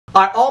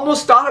I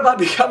almost thought about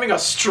becoming a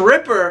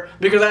stripper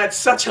because I had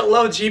such a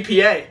low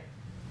GPA.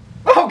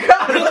 Oh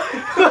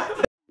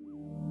God!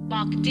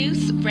 Bach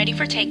Deuce, ready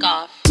for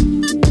takeoff.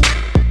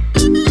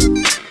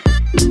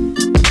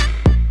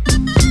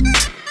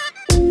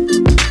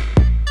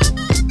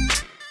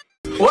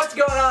 What's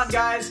going on,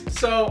 guys?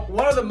 So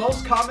one of the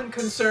most common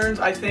concerns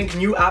I think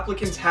new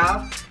applicants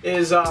have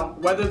is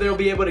whether they'll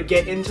be able to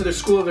get into the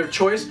school of their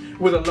choice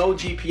with a low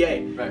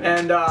GPA. Right.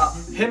 And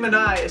him and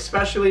I,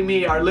 especially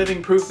me, are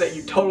living proof that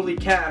you totally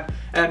can.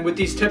 And with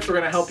these tips, we're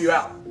going to help you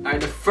out. Alright,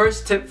 the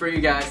first tip for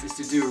you guys is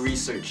to do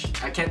research.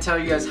 I can't tell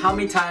you guys how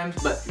many times,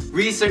 but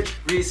research.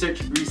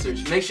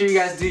 Make sure you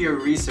guys do your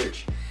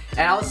research.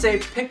 And I would say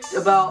pick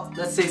about,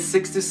 let's say,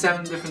 6 to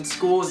 7 different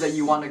schools that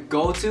you want to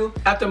go to.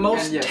 At the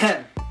most, yes,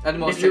 10. At the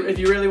most, if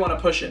you really want to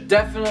push it.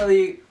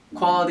 Definitely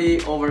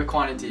quality over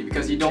quantity,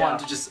 because you don't want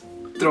to just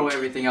throw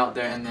everything out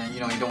there and then you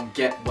don't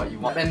get what you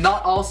want. And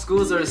not all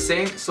schools are the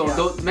same,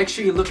 so make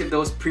sure you look at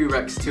those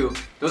prereqs too.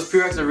 Those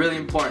prereqs are really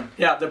important.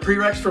 Yeah, the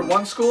prereqs for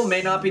one school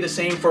may not be the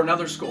same for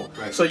another school.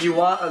 Right. So you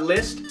want a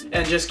list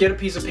and just get a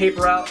piece of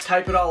paper out,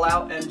 type it all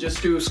out, and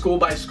just do school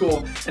by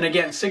school. And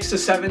again, 6 to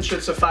 7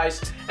 should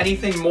suffice.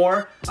 Anything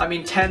more, I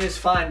mean 10 is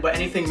fine, but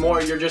anything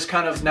more, you're just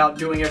kind of now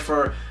doing it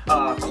for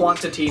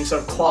quantity instead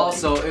of quality.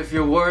 Also, if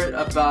you're worried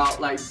about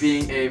like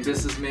being a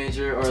business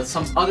major or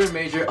some other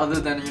major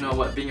other than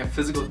being a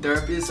physical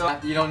therapist, so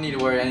you don't need to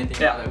worry anything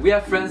about it. We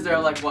have friends that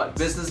are like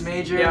business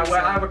majors. Yeah,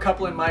 well, I have a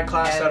couple in my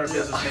class that are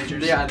business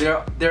majors. Yeah,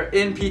 they're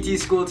in PT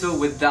school too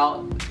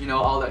without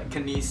all that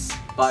kines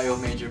bio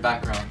major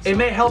background. So. It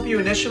may help you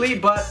initially,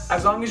 but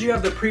as long as you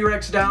have the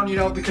prereqs down,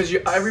 because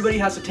everybody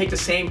has to take the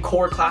same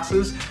core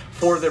classes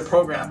for their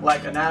program,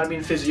 like anatomy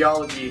and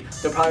physiology.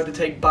 They'll probably have to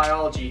take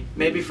biology.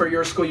 Maybe for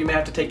your school you may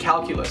have to take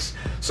calculus.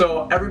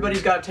 So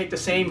everybody's got to take the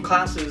same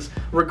classes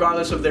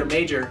regardless of their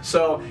major.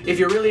 So if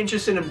you're really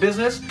interested in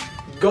business,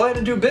 go ahead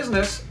and do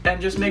business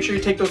and just make sure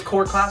you take those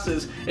core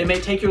classes. It may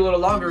take you a little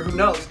longer, who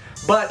knows?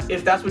 But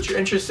if that's what you're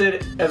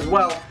interested in as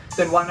well,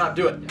 then why not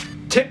do it?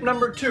 Tip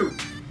number 2,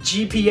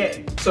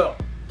 GPA. So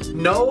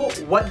know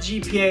what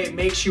GPA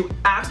makes you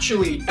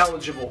actually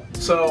eligible.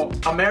 So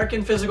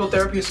American Physical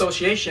Therapy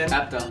Association,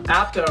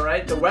 APTA,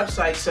 right? The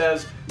website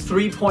says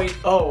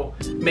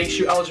 3.0 makes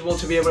you eligible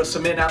to be able to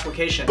submit an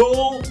application.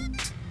 Bull.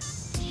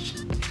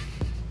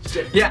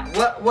 Yeah,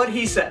 what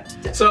he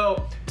said.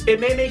 So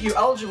it may make you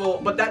eligible,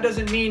 but that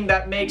doesn't mean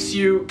that makes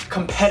you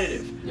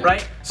competitive,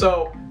 right?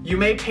 So you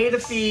may pay the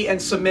fee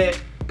and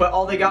submit, but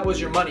all they got was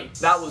your money.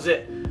 That was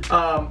it.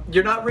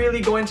 You're not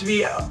really going to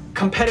be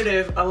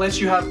competitive unless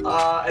you have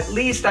at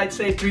least, I'd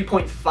say,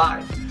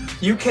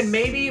 3.5. You can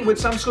maybe, with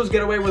some schools,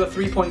 get away with a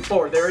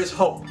 3.4. There is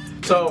hope.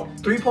 So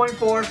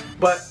 3.4,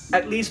 but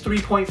at least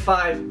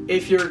 3.5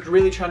 if you're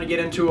really trying to get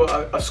into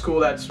a school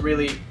that's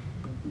really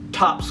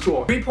top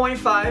school.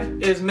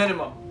 3.5 is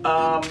minimum.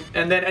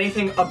 And then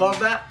anything above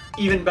that,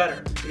 even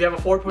better. If you have a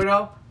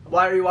 4.0,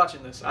 why are you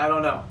watching this? I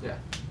don't know. Yeah.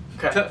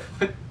 Okay.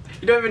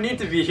 You don't even need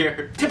to be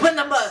here. Tip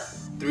number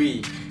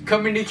 3,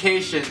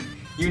 communication.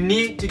 You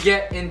need to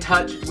get in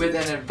touch with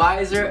an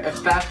advisor, a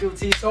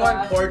faculty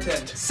staff,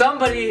 important.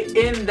 Somebody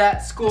in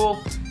that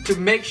school to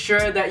make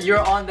sure that you're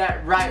on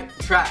that right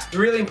track. It's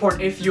really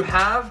important. If you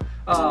have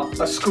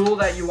a school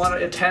that you want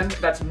to attend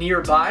that's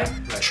nearby,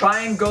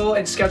 try and go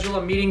and schedule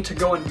a meeting to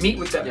go and meet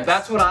with them.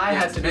 That's what I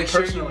had to do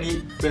personally. Sure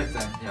you meet with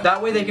them.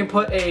 That way they can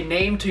put a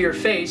name to your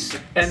face,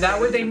 and that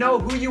way they know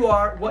who you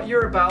are, what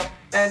you're about,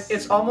 and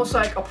it's almost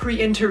like a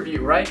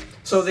pre-interview, right?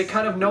 So they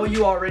kind of know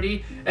you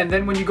already, and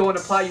then when you go and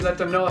apply, you let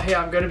them know, hey,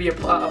 I'm going to be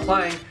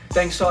applying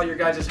thanks to all your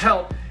guys'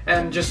 help,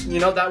 and just,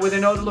 that way they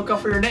know to look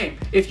out for your name.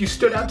 If you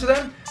stood out to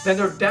them, then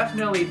they'll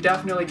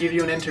definitely give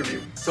you an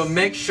interview. So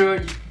make sure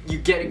you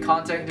get in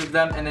contact with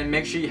them, and then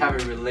make sure you have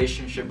a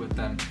relationship with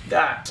them.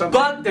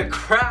 Bug the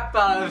crap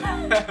out of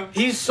them.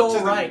 He's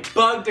so right.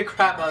 Bug the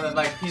crap out of them.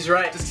 Like, he's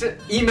right. Just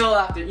email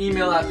after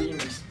email after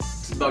email.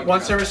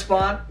 Once they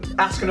respond,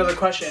 ask another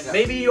question.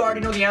 Maybe you already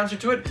know the answer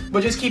to it,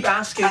 but just keep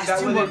asking.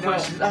 Ask 2 more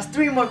questions. Ask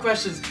 3 more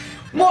questions.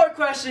 More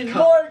questions.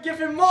 Give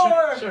him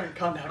more. Sure,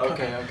 calm down.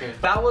 Okay.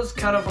 That was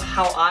kind of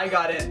how I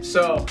got in.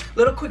 So,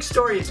 little quick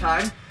story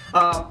time.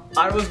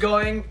 I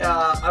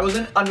was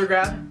in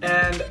undergrad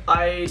and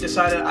I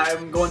decided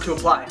I'm going to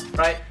apply,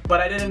 right? But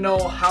I didn't know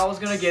how I was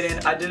going to get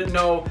in. I didn't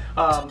know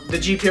the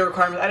GPA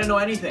requirements. I didn't know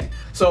anything.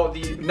 So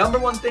the number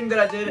one thing that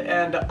I did,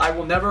 and I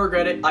will never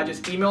regret it, I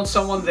just emailed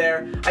someone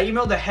there. I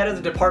emailed the head of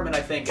the department,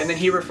 I think, and then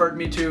he referred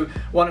me to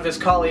one of his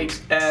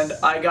colleagues, and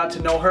I got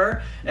to know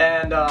her,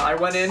 and I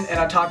went in and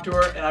I talked to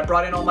her, and I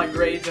brought in all my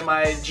grades and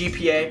my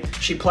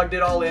GPA. She plugged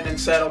it all in and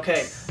said,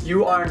 okay,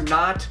 you are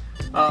not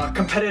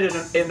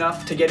competitive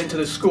enough to get into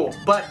the school,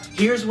 but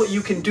here's what you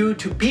can do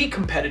to be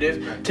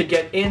competitive to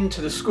get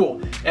into the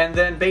school. And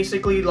then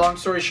basically, long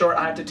story short,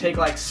 I had to take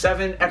like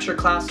 7 extra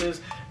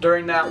classes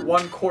during that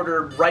 1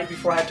 quarter right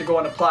before I had to go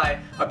and apply.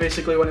 I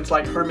basically went into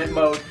like hermit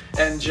mode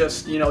and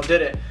just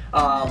did it.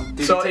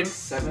 Did you take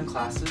 7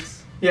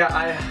 classes?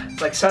 Yeah,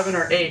 like 7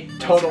 or 8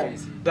 total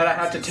that I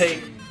had to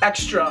take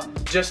extra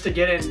just to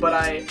get in, but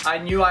I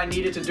knew I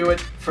needed to do it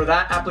for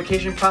that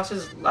application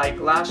process, like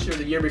last year,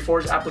 the year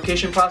before's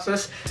application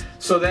process.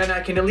 So then I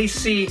can at least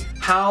see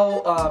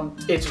how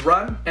it's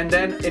run, and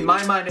then in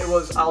my mind it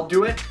was I'll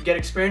do it, get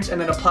experience,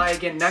 and then apply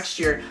again next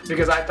year,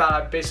 because I thought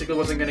I basically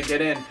wasn't going to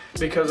get in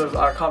because of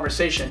our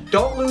conversation.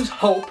 Don't lose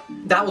hope.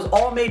 That was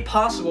all made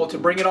possible to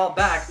bring it all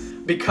back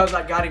because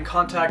I got in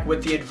contact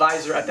with the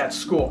advisor at that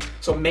school.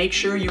 So make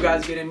sure you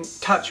guys get in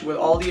touch with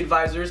all the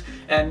advisors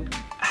and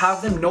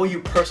have them know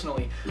you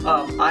personally.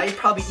 I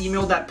probably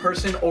emailed that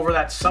person over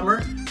that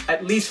summer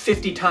at least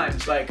 50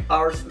 times. Like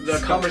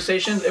the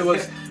conversations, it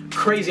was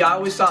crazy. I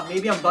always thought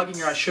maybe I'm bugging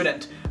her, I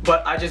shouldn't,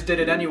 but I just did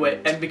it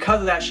anyway. And because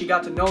of that, she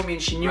got to know me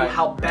and she knew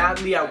how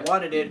badly I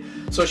wanted it.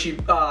 So she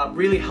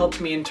really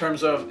helped me in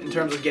terms of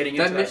getting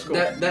into that school.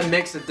 That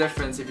makes a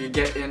difference if you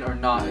get in or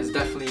not. It's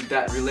definitely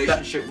that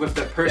relationship with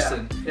that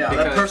person. Yeah,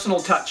 that personal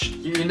touch.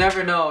 You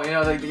never know, you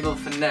know, like the little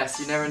finesse.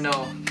 You never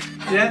know.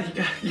 Yeah,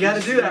 you gotta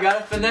do that. You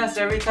gotta finesse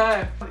every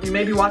time. You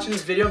may be watching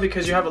this video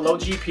because you have a low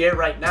GPA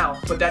right now,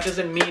 but that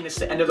doesn't mean it's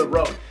the end of the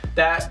road.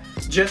 That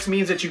just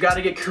means that you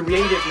gotta get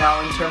creative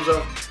now in terms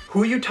of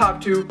who you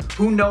talk to,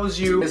 who knows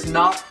you. It's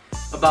not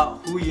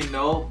about who you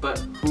know, but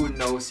who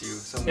knows you.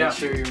 So make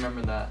sure you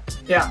remember that.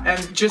 Yeah,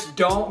 and just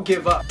don't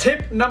give up.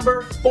 Tip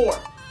number 4.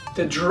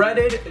 The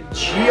dreaded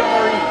GRE.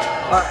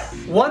 Alright,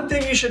 one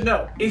thing you should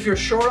know, if you're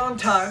short on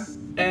time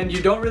and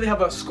you don't really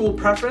have a school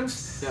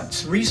preference,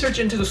 research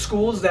into the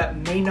schools that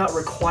may not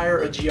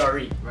require a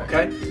GRE,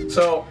 okay?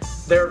 So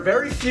there are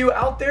very few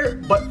out there,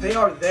 but they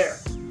are there.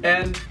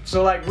 And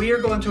so like we are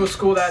going to a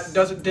school that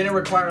didn't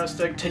require us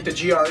to take the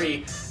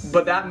GRE,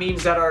 but that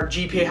means that our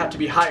GPA had to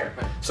be higher.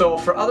 So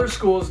for other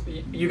schools,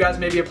 you guys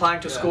may be applying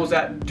to schools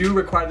that do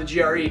require the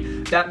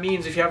GRE. That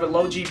means if you have a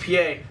low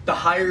GPA, the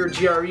higher your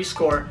GRE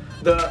score,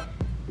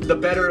 the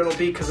better it'll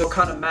be, because it'll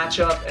kind of match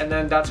up, and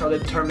then that's how they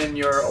determine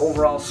your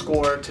overall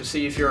score to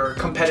see if you're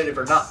competitive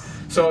or not.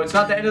 So it's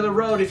not the end of the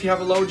road if you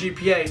have a low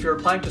GPA. If you're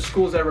applying to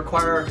schools that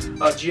require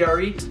a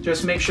GRE,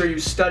 just make sure you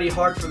study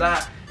hard for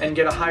that and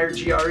get a higher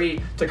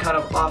GRE to kind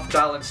of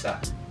off-balance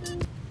that.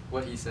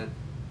 What he said.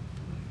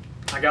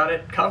 I got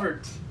it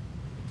covered.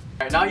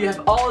 Alright, now you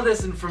have all of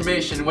this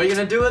information. What are you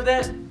gonna do with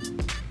it?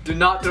 Do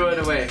not throw it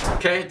away,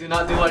 okay? Do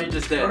not do what you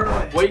just did.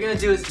 What you're gonna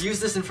do is use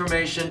this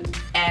information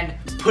and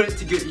put it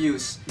to good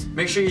use.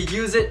 Make sure you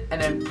use it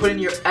and then put in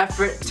your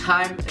effort,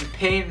 time, and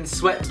pain, and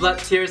sweat, blood,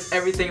 tears,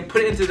 everything, and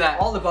put it into that.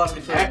 All the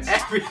bodily fluids.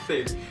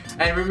 Everything.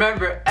 And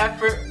remember,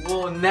 effort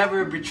will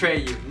never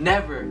betray you.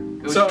 Never.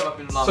 It will show up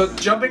in the long run.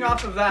 Jumping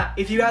off of that,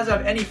 if you guys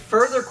have any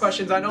further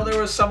questions, I know there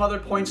were some other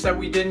points that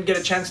we didn't get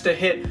a chance to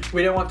hit.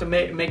 We didn't want to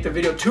make the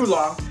video too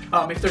long.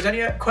 If there's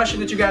any question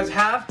that you guys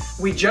have,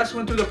 we just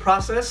went through the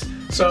process,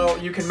 so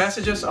you can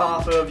message us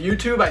off of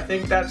YouTube. I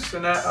think that's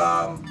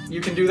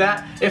you can do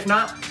that. If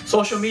not,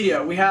 social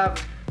media. We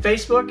have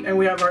Facebook and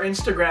we have our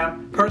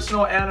Instagram,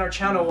 personal and our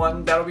channel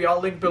one. That'll be all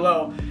linked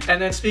below.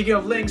 And then speaking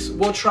of links,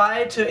 we'll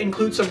try to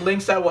include some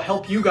links that will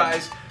help you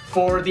guys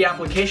for the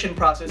application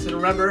process. And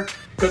remember,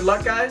 good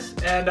luck guys,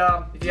 and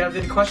if you have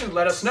any questions,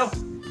 let us know.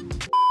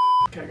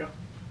 Okay, go.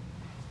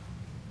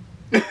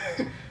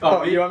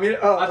 Oh, you want me to?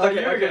 Oh, I thought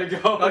you were gonna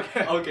go.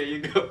 Okay. Okay, you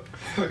go.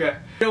 Okay. I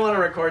don't want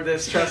to record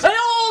this, trust me.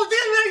 Oh,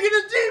 they're making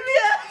a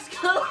GPA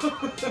school!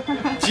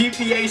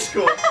 GPA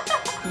school.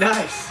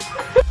 Nice.